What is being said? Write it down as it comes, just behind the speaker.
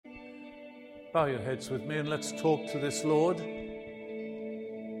Bow your heads with me and let's talk to this Lord.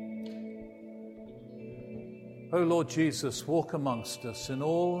 O Lord Jesus, walk amongst us in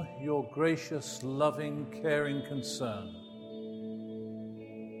all your gracious, loving, caring concern.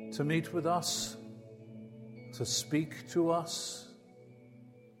 To meet with us, to speak to us,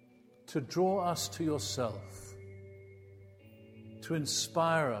 to draw us to yourself, to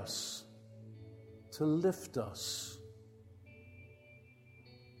inspire us, to lift us,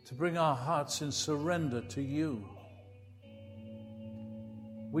 to bring our hearts in surrender to you.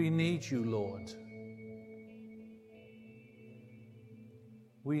 We need you, Lord.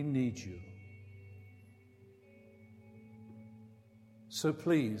 We need you. So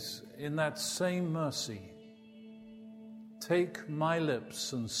please, in that same mercy, take my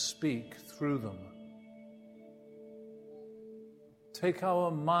lips and speak through them. Take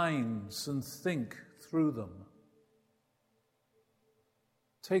our minds and think through them.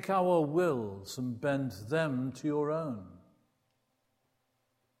 Take our wills and bend them to your own.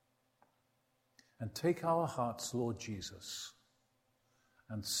 And take our hearts, Lord Jesus,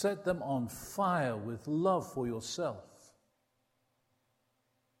 and set them on fire with love for yourself.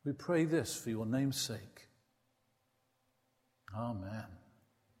 We pray this for your name's sake. Amen.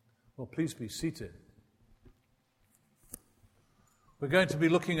 Well, please be seated. We're going to be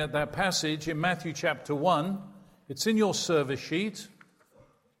looking at that passage in Matthew chapter 1. It's in your service sheet,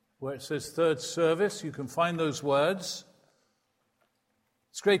 where it says third service. You can find those words.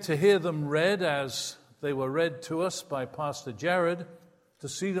 It's great to hear them read as they were read to us by Pastor Jared, to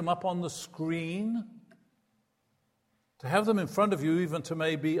see them up on the screen, to have them in front of you, even to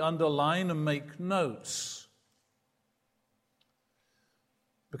maybe underline and make notes.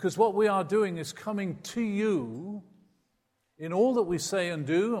 Because what we are doing is coming to you in all that we say and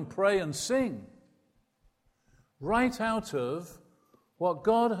do and pray and sing, right out of what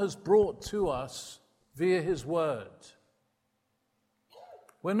God has brought to us via His Word.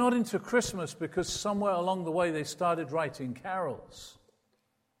 We're not into Christmas because somewhere along the way they started writing carols.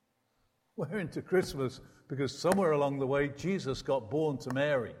 We're into Christmas because somewhere along the way Jesus got born to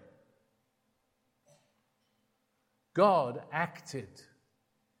Mary. God acted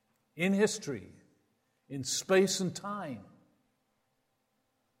in history, in space and time.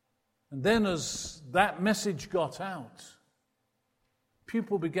 And then as that message got out,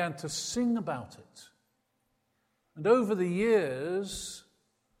 people began to sing about it. And over the years,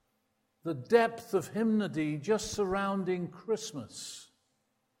 the depth of hymnody just surrounding Christmas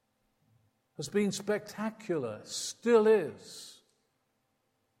has been spectacular, still is.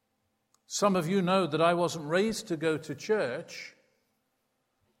 Some of you know that I wasn't raised to go to church.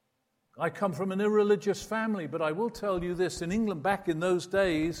 I come from an irreligious family, but I will tell you this, in England back in those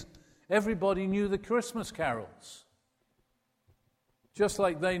days, everybody knew the Christmas carols. Just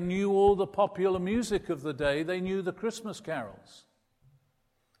like they knew all the popular music of the day, they knew the Christmas carols.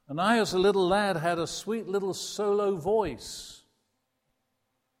 And I, as a little lad, had a sweet little solo voice.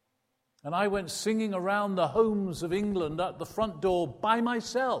 And I went singing around the homes of England at the front door by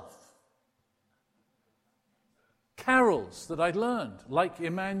myself. Carols that I'd learned, like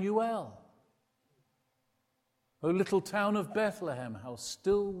Emmanuel. O little town of Bethlehem, how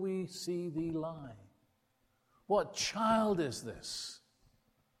still we see thee lie. What child is this?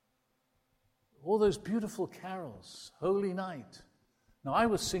 All those beautiful carols, Holy Night. Now, I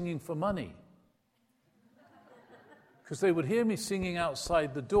was singing for money, because they would hear me singing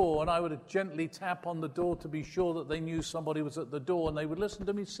outside the door, and I would gently tap on the door to be sure that they knew somebody was at the door, and they would listen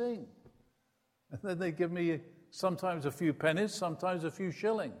to me sing. And then they'd give me sometimes a few pennies, sometimes a few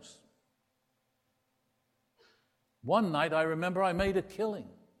shillings. One night, I remember I made a killing.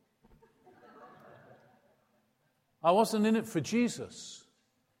 I wasn't in it for Jesus.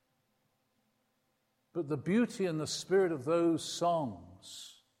 But the beauty and the spirit of those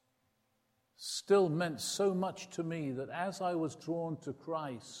songs still meant so much to me that as I was drawn to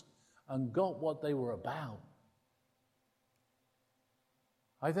Christ and got what they were about,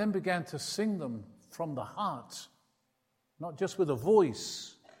 I then began to sing them from the heart, not just with a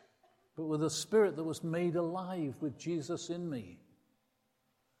voice, but with a spirit that was made alive with Jesus in me.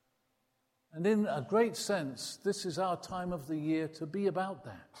 And in a great sense, this is our time of the year to be about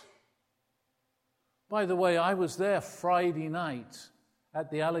that. By the way, I was there Friday night at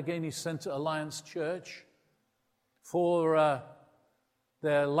the Allegheny Center Alliance Church for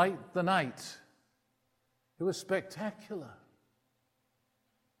their Light the Night. It was spectacular.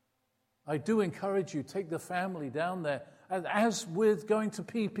 I do encourage you, take the family down there. As with going to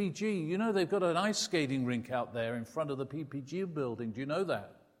PPG, you know they've got an ice skating rink out there in front of the PPG building. Do you know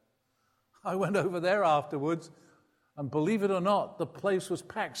that? I went over there afterwards, And believe it or not, the place was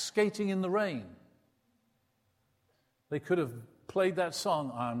packed, skating in the rain. They could have played that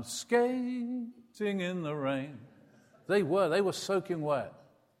song, I'm skating in the rain. They were soaking wet.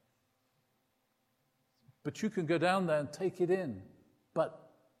 But you can go down there and take it in. But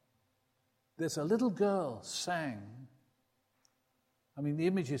there's a little girl sang. I mean, the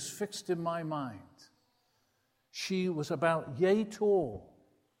image is fixed in my mind. She was about yay tall.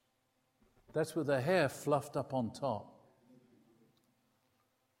 That's with her hair fluffed up on top.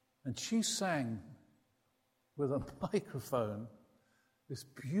 And she sang with a microphone this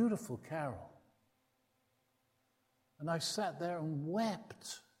beautiful carol. And I sat there and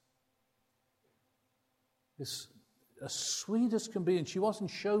wept. It's as sweet as can be. And she wasn't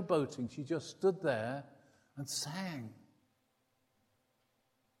showboating. She just stood there and sang.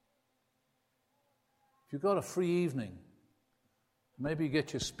 If you've got a free evening, maybe you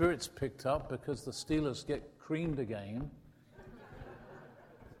get your spirits picked up because the Steelers get creamed again.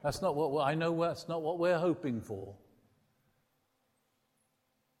 That's not what that's not what we're hoping for.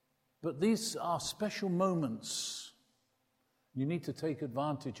 But these are special moments. You need to take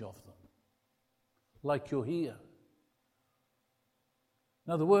advantage of them, like you're here.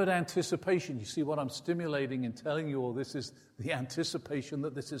 Now, the word anticipation, you see what I'm stimulating in telling you all this is the anticipation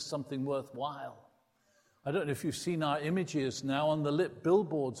that this is something worthwhile. I don't know if you've seen our images now on the lit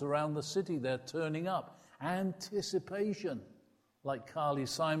billboards around the city. They're turning up. Anticipation, like Carly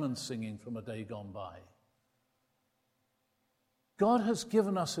Simon singing from a day gone by. God has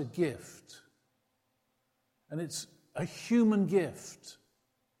given us a gift, and it's a human gift,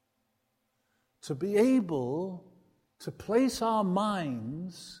 to be able to place our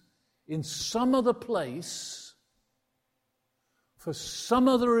minds in some other place for some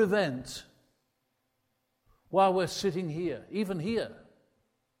other event while we're sitting here, even here,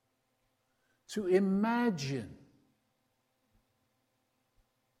 to imagine.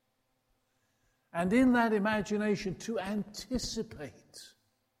 And in that imagination, to anticipate.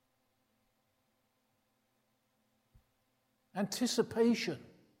 Anticipation.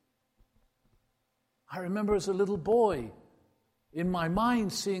 I remember as a little boy, in my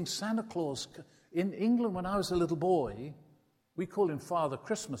mind, seeing Santa Claus. In England, when I was a little boy, we call him Father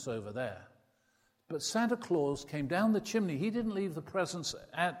Christmas over there. But Santa Claus came down the chimney. He didn't leave the presents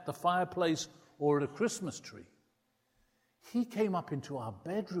at the fireplace or at a Christmas tree. He came up into our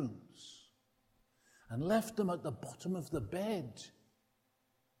bedrooms and left them at the bottom of the bed,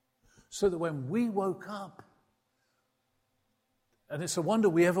 so that when we woke up, and it's a wonder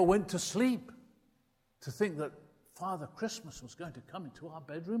we ever went to sleep, to think that Father Christmas was going to come into our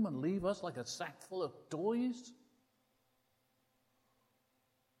bedroom and leave us like a sack full of toys.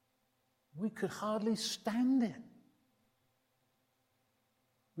 We could hardly stand it.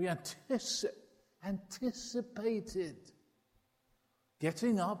 We anticipated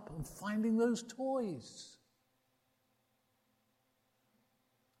getting up and finding those toys.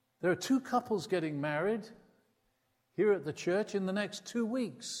 There are 2 couples getting married here at the church in the next 2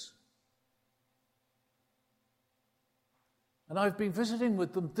 weeks. And I've been visiting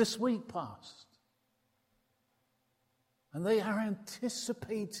with them this week past. And they are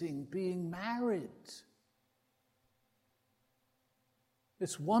anticipating being married.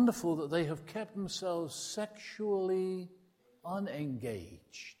 It's wonderful that they have kept themselves sexually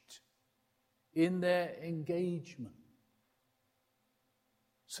unengaged in their engagement,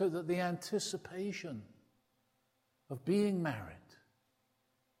 so that the anticipation of being married,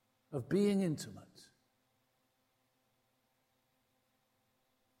 of being intimate,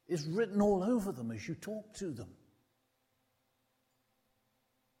 is written all over them as you talk to them.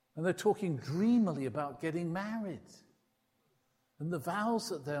 And they're talking dreamily about getting married and the vows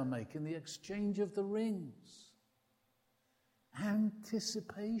that they'll make and the exchange of the rings.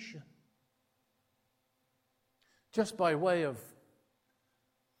 Anticipation. Just by way of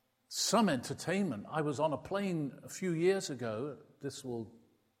some entertainment, I was on a plane a few years ago. This will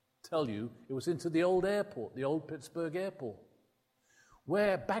tell you, it was into the old airport, the old Pittsburgh airport,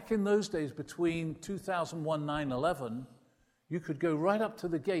 where back in those days, between 2001 and 9/11, you could go right up to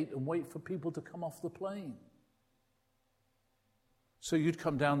the gate and wait for people to come off the plane. So you'd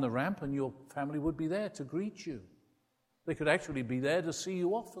come down the ramp and your family would be there to greet you. They could actually be there to see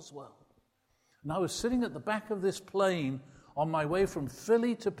you off as well. And I was sitting at the back of this plane on my way from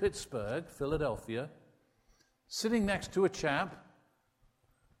Philly to Pittsburgh, Philadelphia, sitting next to a chap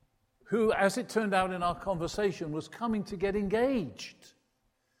who, as it turned out in our conversation, was coming to get engaged.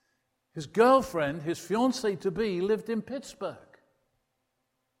 His girlfriend, his fiancée-to-be, lived in Pittsburgh.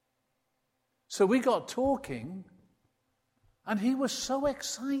 So we got talking, and he was so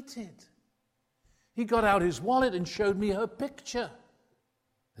excited. He got out his wallet and showed me her picture.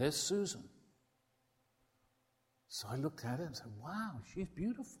 There's Susan. So I looked at it and said, wow, she's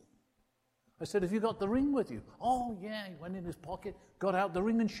beautiful. I said, have you got the ring with you? Oh, yeah. He went in his pocket, got out the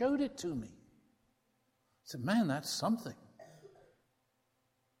ring and showed it to me. I said, man, that's something.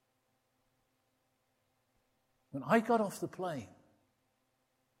 When I got off the plane,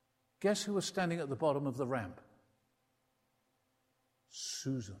 guess who was standing at the bottom of the ramp?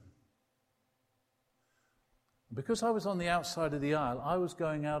 Susan. Because I was on the outside of the aisle, I was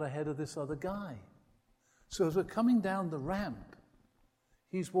going out ahead of this other guy. So as we're coming down the ramp,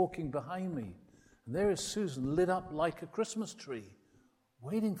 he's walking behind me, and there is Susan lit up like a Christmas tree,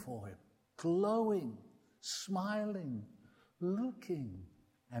 waiting for him, glowing, smiling, looking,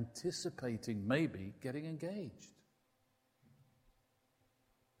 anticipating maybe getting engaged.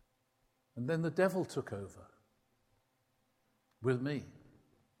 And then the devil took over with me.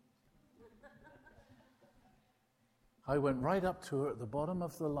 I went right up to her at the bottom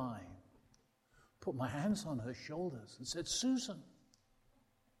of the line, put my hands on her shoulders and said, Susan,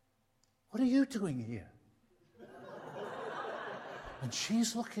 what are you doing here? And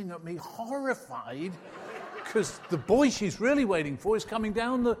she's looking at me horrified because the boy she's really waiting for is coming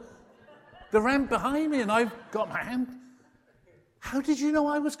down the ramp behind me, and I've got my hand. How did you know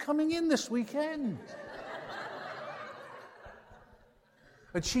I was coming in this weekend?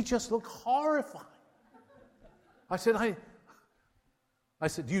 And she just looked horrified. I said,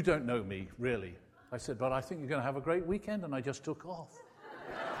 you don't know me, really. I said, but I think you're going to have a great weekend, and I just took off.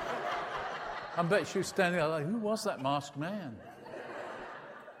 I bet she was standing there like, who was that masked man?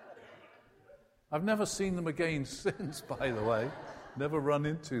 I've never seen them again since, by the way. Never run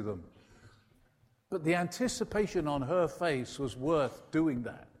into them. But the anticipation on her face was worth doing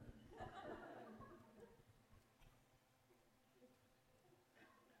that.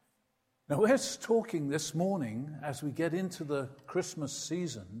 Now, we're talking this morning, as we get into the Christmas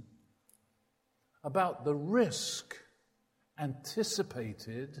season, about the risk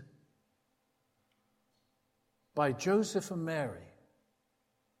anticipated by Joseph and Mary,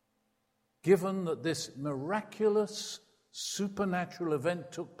 given that this miraculous supernatural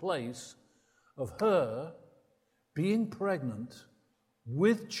event took place of her being pregnant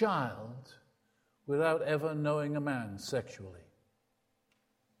with child without ever knowing a man sexually.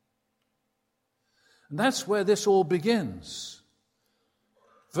 And that's where this all begins.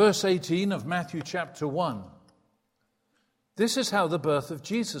 Verse 18 of Matthew chapter 1. This is how the birth of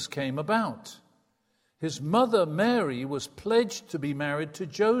Jesus came about. His mother Mary was pledged to be married to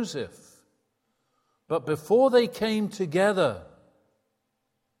Joseph. But before they came together,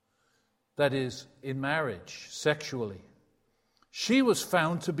 that is, in marriage, sexually, she was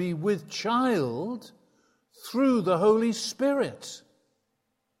found to be with child through the Holy Spirit.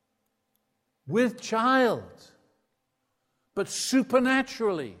 With child, but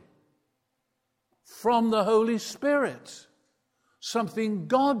supernaturally, from the Holy Spirit, something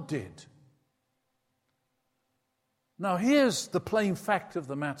God did. Now, here's the plain fact of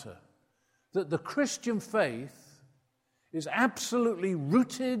the matter, that the Christian faith is absolutely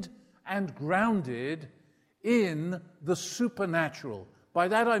rooted and grounded in the supernatural. By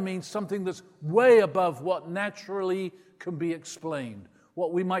that I mean something that's way above what naturally can be explained,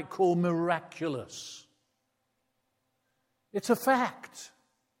 what we might call miraculous. It's a fact.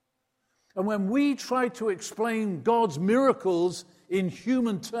 And when we try to explain God's miracles in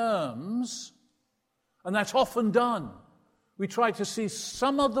human terms, and that's often done, we try to see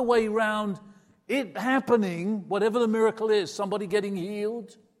some other way around it happening, whatever the miracle is, somebody getting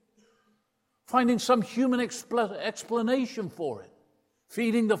healed, finding some human explanation for it.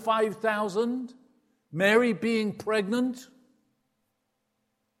 Feeding the 5,000, Mary being pregnant.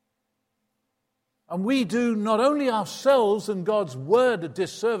 And we do not only ourselves and God's word a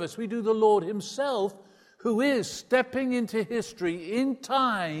disservice, we do the Lord himself, who is stepping into history in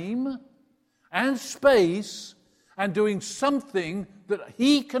time and space and doing something that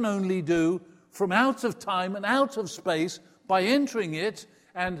he can only do from out of time and out of space by entering it,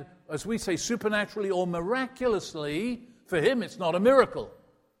 and as we say, supernaturally or miraculously. For him, it's not a miracle.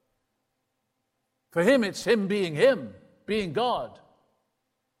 For him, it's him, being God.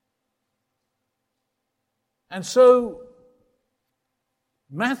 And so,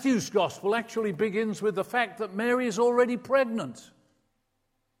 Matthew's gospel actually begins with the fact that Mary is already pregnant.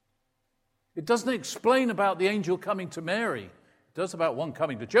 It doesn't explain about the angel coming to Mary. It does about one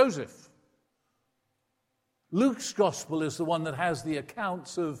coming to Joseph. Luke's gospel is the one that has the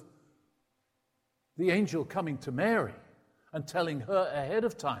accounts of the angel coming to Mary and telling her ahead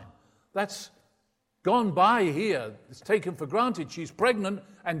of time. That's gone by here. It's taken for granted. She's pregnant,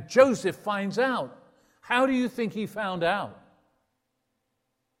 and Joseph finds out. How do you think he found out?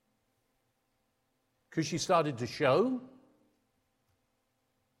 Because she started to show,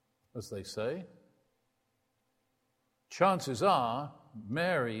 as they say. Chances are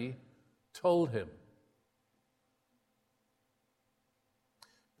Mary told him.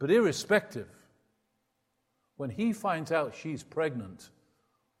 But irrespective, when he finds out she's pregnant,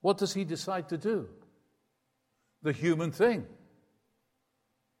 what does he decide to do? The human thing.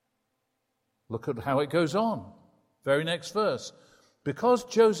 Look at how it goes on. Very next verse. Because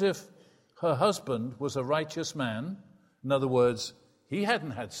Joseph, her husband, was a righteous man, in other words, he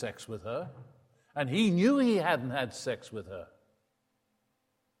hadn't had sex with her, and he knew he hadn't had sex with her.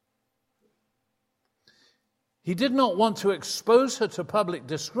 He did not want to expose her to public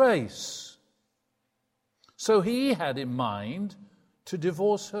disgrace, so he had in mind to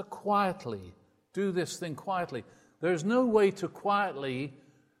divorce her quietly, do this thing quietly. There is no way to quietly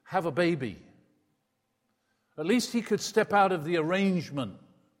have a baby. At least he could step out of the arrangement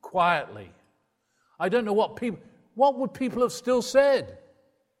quietly. I don't know what would people have still said?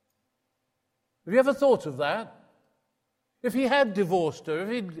 Have you ever thought of that? If he had divorced her, if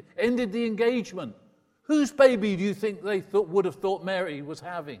he'd ended the engagement, whose baby do you think they would have thought Mary was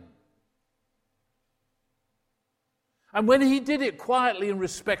having? And when he did it quietly and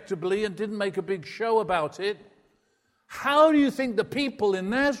respectably and didn't make a big show about it, how do you think the people in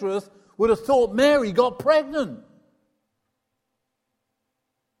Nazareth would have thought Mary got pregnant?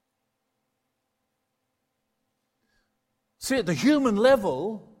 See, at the human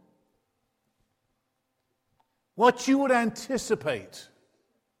level, what you would anticipate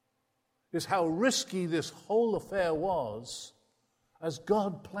is how risky this whole affair was as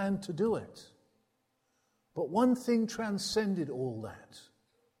God planned to do it. But one thing transcended all that,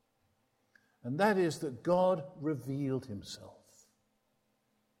 and that is that God revealed himself.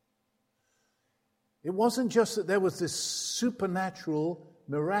 It wasn't just that there was this supernatural,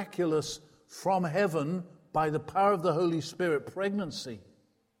 miraculous, from heaven, by the power of the Holy Spirit, pregnancy.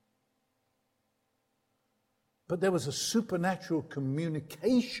 But there was a supernatural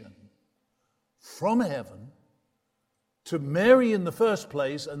communication from heaven to Mary in the first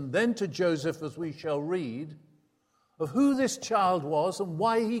place, and then to Joseph, as we shall read, of who this child was and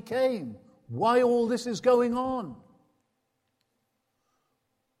why he came, why all this is going on.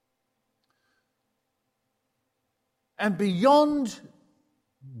 And beyond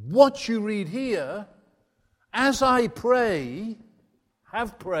what you read here, as I pray,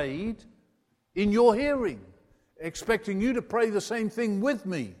 have prayed in your hearing, expecting you to pray the same thing with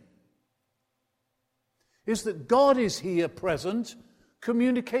me, is that God is here present,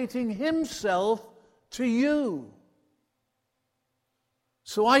 communicating himself to you.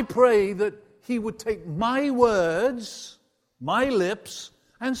 So I pray that he would take my words, my lips,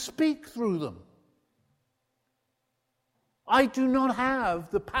 and speak through them. I do not have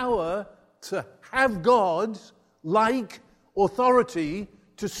the power to have God's like authority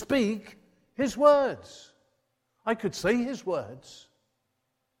to speak his words. I could say his words,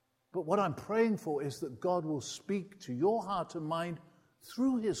 but what I'm praying for is that God will speak to your heart and mind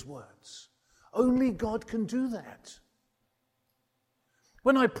through his words. Only God can do that.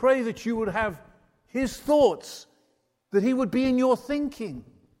 When I pray that you would have his thoughts, that he would be in your thinking,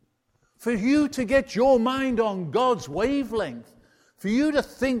 for you to get your mind on God's wavelength, for you to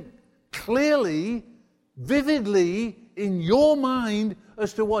think clearly, vividly in your mind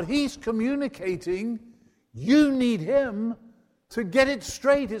as to what he's communicating, you need him to get it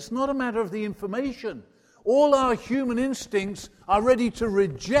straight. It's not a matter of the information. All our human instincts are ready to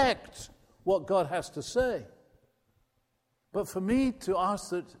reject what God has to say. But for me to ask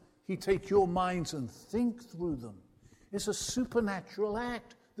that he take your minds and think through them is a supernatural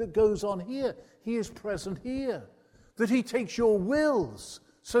act that goes on here. He is present here. That he takes your wills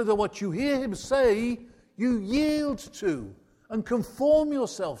so that what you hear him say, you yield to and conform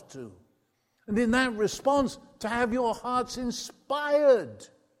yourself to. And in that response, to have your hearts inspired.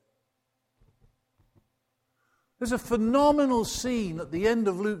 There's a phenomenal scene at the end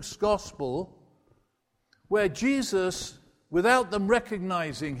of Luke's Gospel where Jesus, without them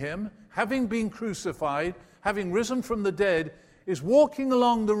recognizing him, having been crucified, having risen from the dead, is walking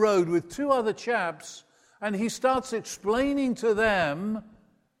along the road with two other chaps, and he starts explaining to them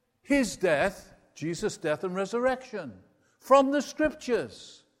his death, Jesus' death and resurrection, from the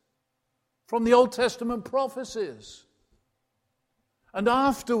Scriptures, from the Old Testament prophecies. And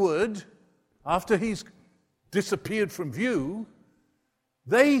afterward, after he's disappeared from view,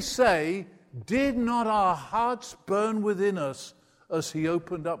 they say, "Did not our hearts burn within us as he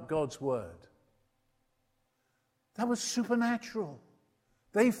opened up God's word?" That was supernatural.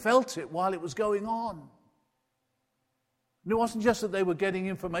 They felt it while it was going on. And it wasn't just that they were getting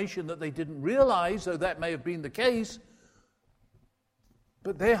information that they didn't realize, though that may have been the case,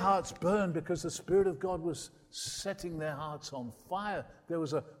 but their hearts burned because the Spirit of God was setting their hearts on fire. There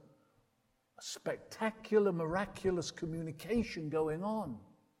was a spectacular, miraculous communication going on.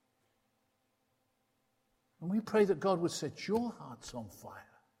 And we pray that God would set your hearts on fire.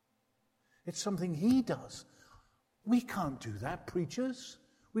 It's something He does. We can't do that, preachers.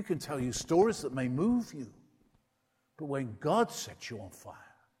 We can tell you stories that may move you. But when God sets you on fire,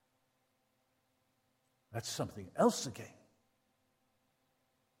 that's something else again.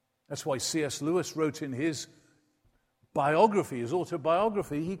 That's why C.S. Lewis wrote in his biography, his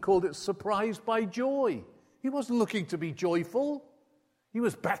autobiography, he called it Surprised by Joy. He wasn't looking to be joyful. He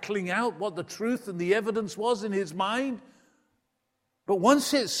was battling out what the truth and the evidence was in his mind. But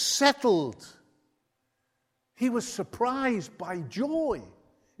once it's settled, he was surprised by joy.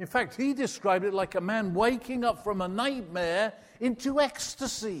 In fact, he described it like a man waking up from a nightmare into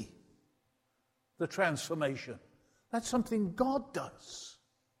ecstasy. The transformation. That's something God does.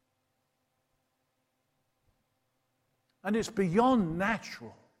 And it's beyond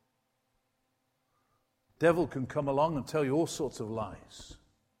natural. The devil can come along and tell you all sorts of lies.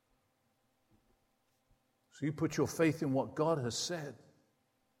 So you put your faith in what God has said.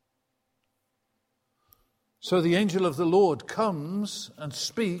 So the angel of the Lord comes and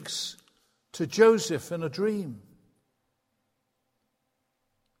speaks to Joseph in a dream.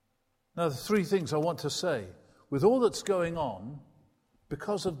 Now, the three things I want to say. With all that's going on,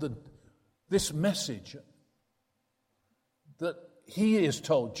 because of this message that he is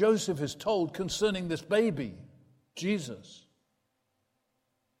told, Joseph is told concerning this baby, Jesus,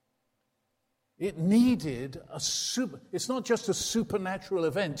 it needed it's not just a supernatural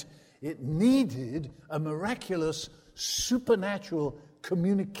event, it needed a miraculous, supernatural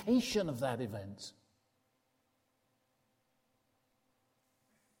communication of that event.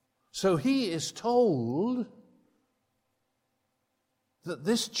 So he is told that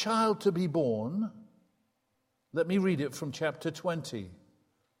this child to be born, let me read it from chapter 20.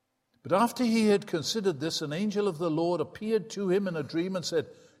 But after he had considered this, an angel of the Lord appeared to him in a dream and said,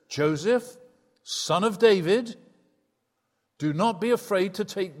 Joseph, son of David, do not be afraid to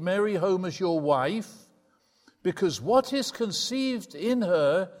take Mary home as your wife, because what is conceived in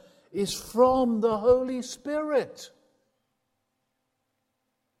her is from the Holy Spirit.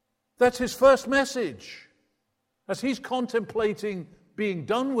 That's his first message as he's contemplating being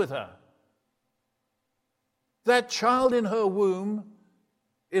done with her. That child in her womb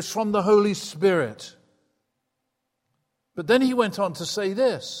is from the Holy Spirit. But then he went on to say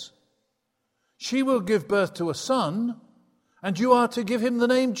this, she will give birth to a son, and you are to give him the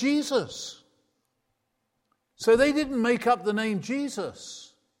name Jesus. So they didn't make up the name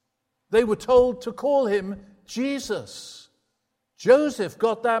Jesus. They were told to call him Jesus. Joseph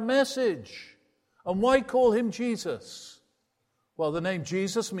got that message. And why call him Jesus? Well, the name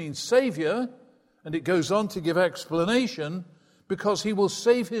Jesus means Savior, and it goes on to give explanation, because he will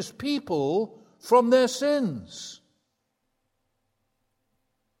save his people from their sins.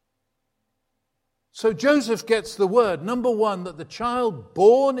 So Joseph gets the word, number one, that the child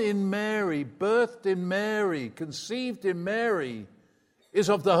born in Mary, birthed in Mary, conceived in Mary, is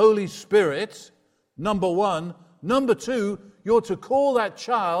of the Holy Spirit, number one. Number two, you're to call that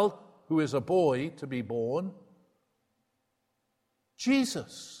child, who is a boy to be born,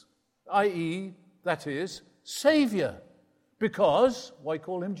 Jesus, i.e., that is, Savior. Because, why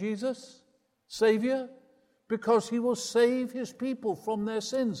call him Jesus? Savior? Because he will save his people from their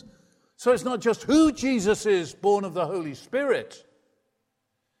sins. So it's not just who Jesus is, born of the Holy Spirit.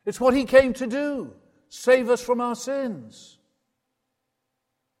 It's what he came to do, save us from our sins.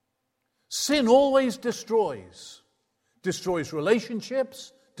 Sin always destroys. Destroys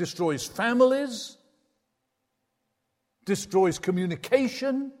relationships, destroys families, destroys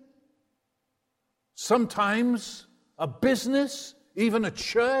communication, sometimes a business, even a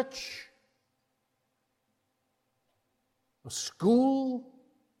church, a school,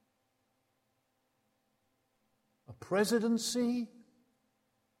 a presidency.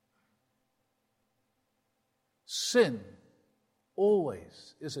 Sin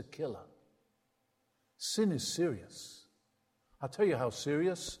always is a killer. Sin is serious. I'll tell you how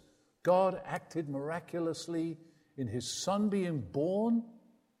serious. God acted miraculously in his Son being born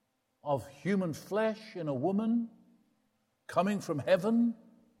of human flesh in a woman, coming from heaven,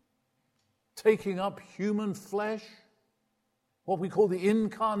 taking up human flesh, what we call the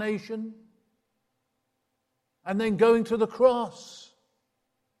incarnation, and then going to the cross.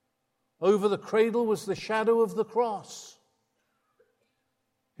 Over the cradle was the shadow of the cross.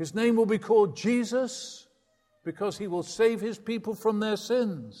 His name will be called Jesus because he will save his people from their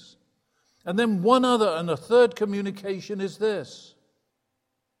sins. And then one other and a third communication is this.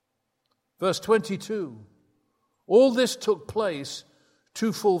 Verse 22. All this took place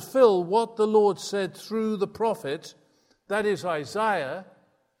to fulfill what the Lord said through the prophet, that is Isaiah.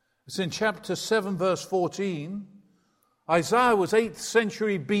 It's in chapter 7, verse 14. Isaiah was 8th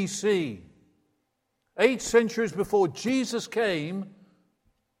century BC. 8 centuries before Jesus came,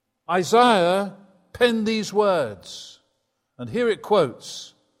 Isaiah penned these words. And here it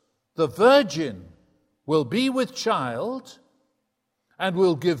quotes, "The virgin will be with child and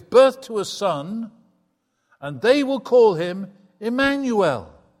will give birth to a son, and they will call him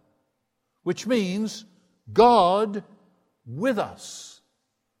Emmanuel," which means God with us.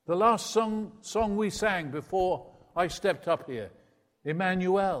 The last song we sang before I stepped up here,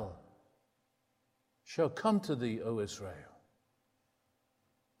 Emmanuel shall come to thee, O Israel.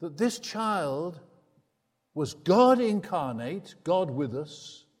 That this child was God incarnate, God with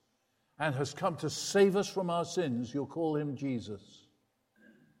us, and has come to save us from our sins. You'll call him Jesus.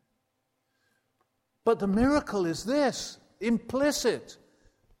 But the miracle is this, implicit,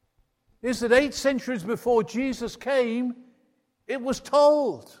 is that 8 centuries before Jesus came, it was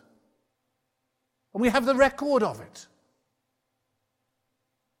told. And we have the record of it.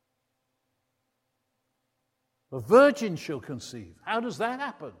 A virgin shall conceive. How does that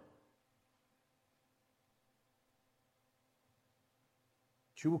happen?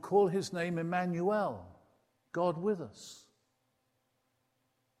 She will call his name Emmanuel, God with us.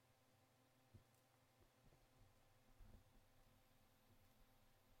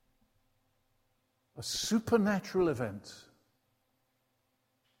 A supernatural event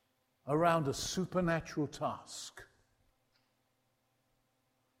around a supernatural task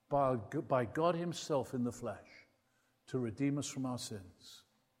by God himself in the flesh to redeem us from our sins.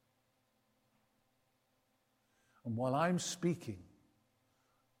 And while I'm speaking,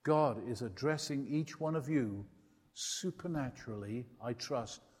 God is addressing each one of you supernaturally, I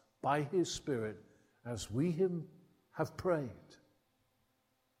trust, by his Spirit as we have prayed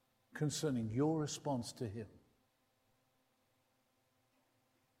concerning your response to him.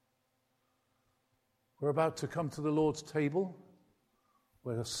 We're about to come to the Lord's table.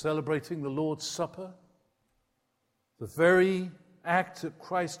 We're celebrating the Lord's Supper, the very act that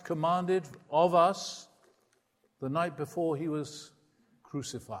Christ commanded of us the night before he was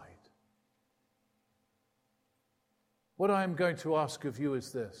crucified. What I'm going to ask of you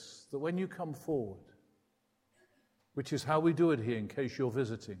is this, that when you come forward, which is how we do it here in case you're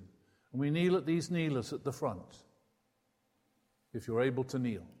visiting, and we kneel at these kneelers at the front, if you're able to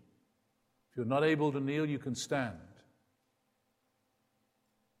kneel. If you're not able to kneel, you can stand.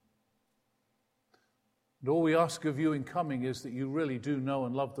 And all we ask of you in coming is that you really do know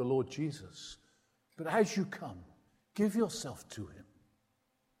and love the Lord Jesus. But as you come, give yourself to him.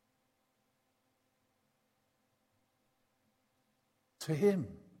 To him.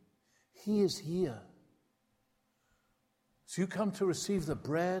 He is here. So you come to receive the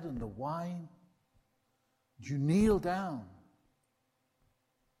bread and the wine. You kneel down.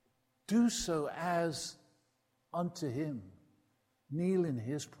 Do so as unto him. Kneel in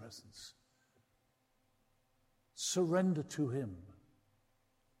his presence. Surrender to him.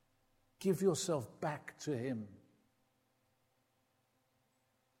 Give yourself back to him.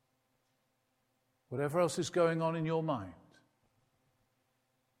 Whatever else is going on in your mind,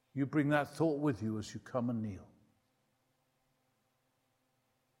 you bring that thought with you as you come and kneel.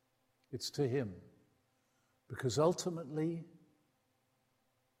 It's to him. Because ultimately,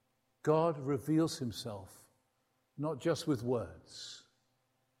 God reveals himself not just with words,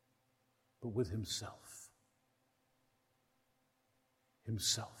 but with himself.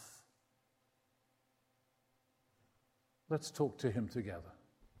 Himself. Let's talk to him together.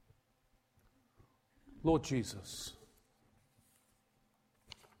 Lord Jesus,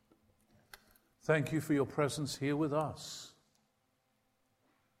 thank you for your presence here with us.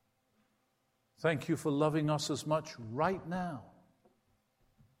 Thank you for loving us as much right now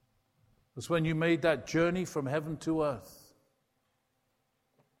as when you made that journey from heaven to earth.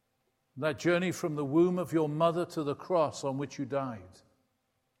 That journey from the womb of your mother to the cross on which you died.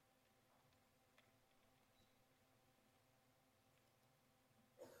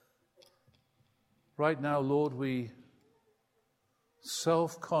 Right now, Lord, we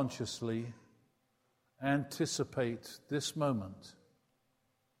self-consciously anticipate this moment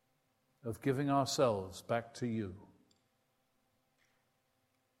of giving ourselves back to you.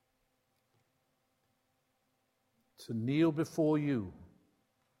 To kneel before you.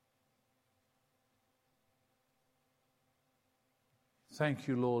 thank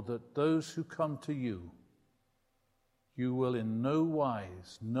you, Lord, that those who come to you, you will in no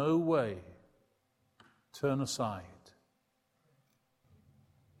wise, no way turn aside.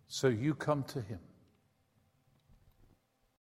 So you come to him.